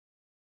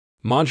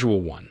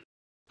Module 1.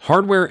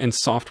 Hardware and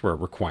Software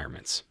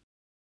Requirements.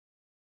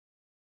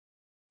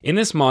 In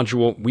this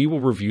module, we will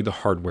review the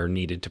hardware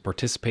needed to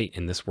participate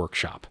in this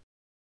workshop.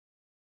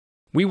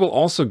 We will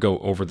also go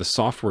over the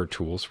software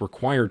tools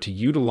required to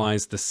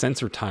utilize the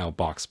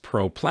SensorTile.box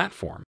PRO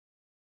platform.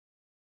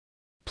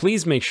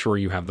 Please make sure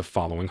you have the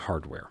following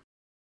hardware: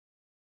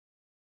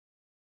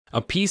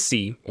 a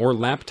PC or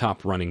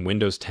laptop running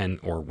Windows 10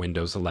 or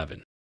Windows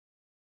 11.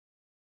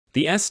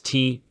 The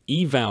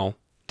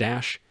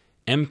STMicroelectronics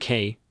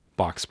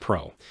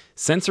PRO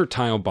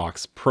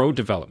SensorTile.box PRO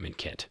Development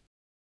Kit.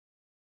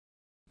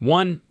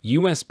 1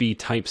 USB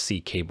Type-C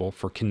cable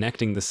for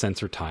connecting the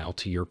SensorTile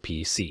to your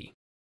PC.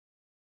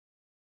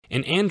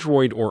 An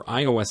Android or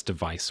iOS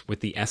device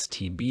with the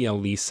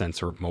STBLE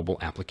sensor mobile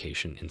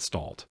application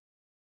installed.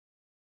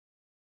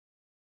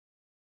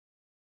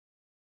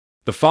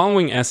 The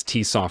following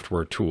ST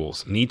software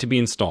tools need to be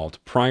installed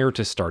prior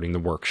to starting the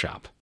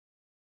workshop.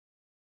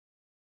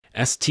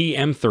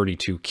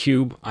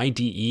 STM32Cube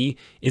IDE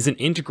is an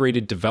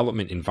integrated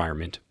development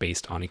environment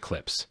based on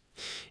Eclipse.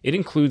 It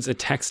includes a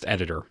text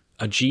editor,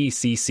 a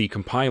GCC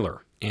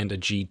compiler, and a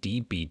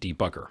GDB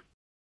debugger.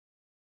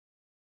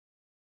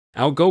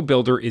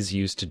 AlgoBuilder is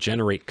used to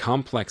generate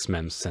complex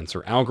MEMS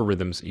sensor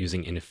algorithms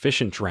using an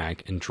efficient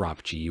drag and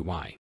drop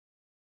GUI.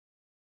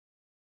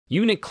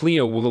 Unit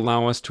Clio will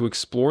allow us to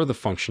explore the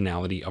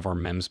functionality of our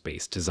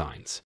MEMS-based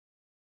designs.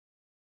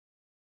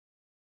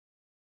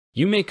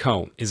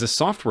 UMakeCo is a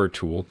software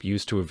tool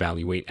used to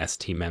evaluate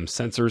ST-MEMS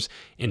sensors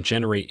and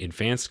generate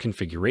advanced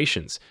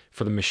configurations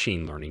for the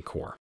machine learning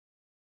core.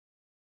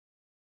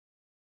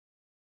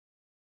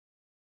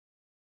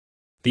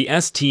 The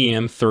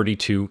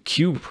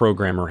STM32Cube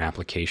programmer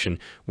application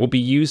will be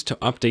used to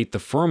update the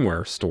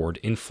firmware stored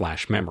in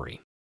flash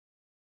memory.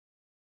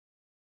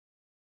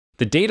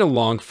 The data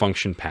log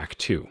function pack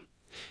 2,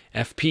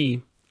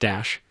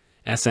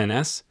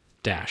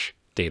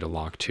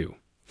 FP-SNS-datalog2.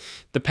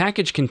 The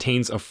package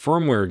contains a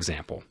firmware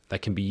example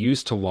that can be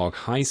used to log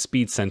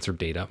high-speed sensor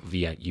data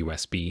via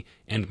USB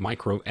and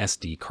micro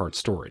SD card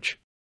storage.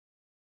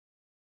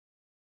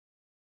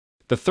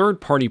 The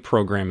third-party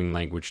programming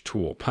language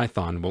tool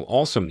Python will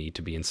also need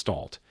to be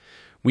installed.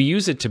 We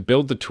use it to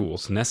build the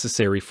tools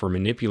necessary for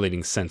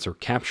manipulating sensor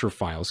capture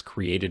files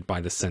created by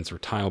the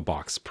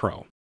SensorTile.box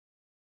PRO.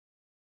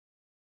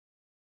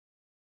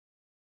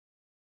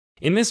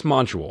 In this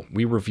module,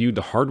 we reviewed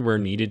the hardware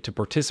needed to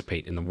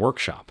participate in the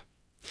workshop.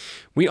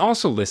 We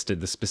also listed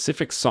the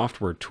specific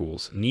software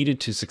tools needed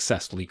to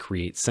successfully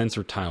create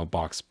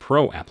SensorTile.box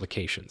PRO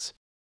applications.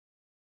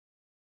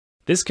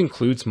 This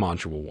concludes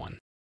Module 1.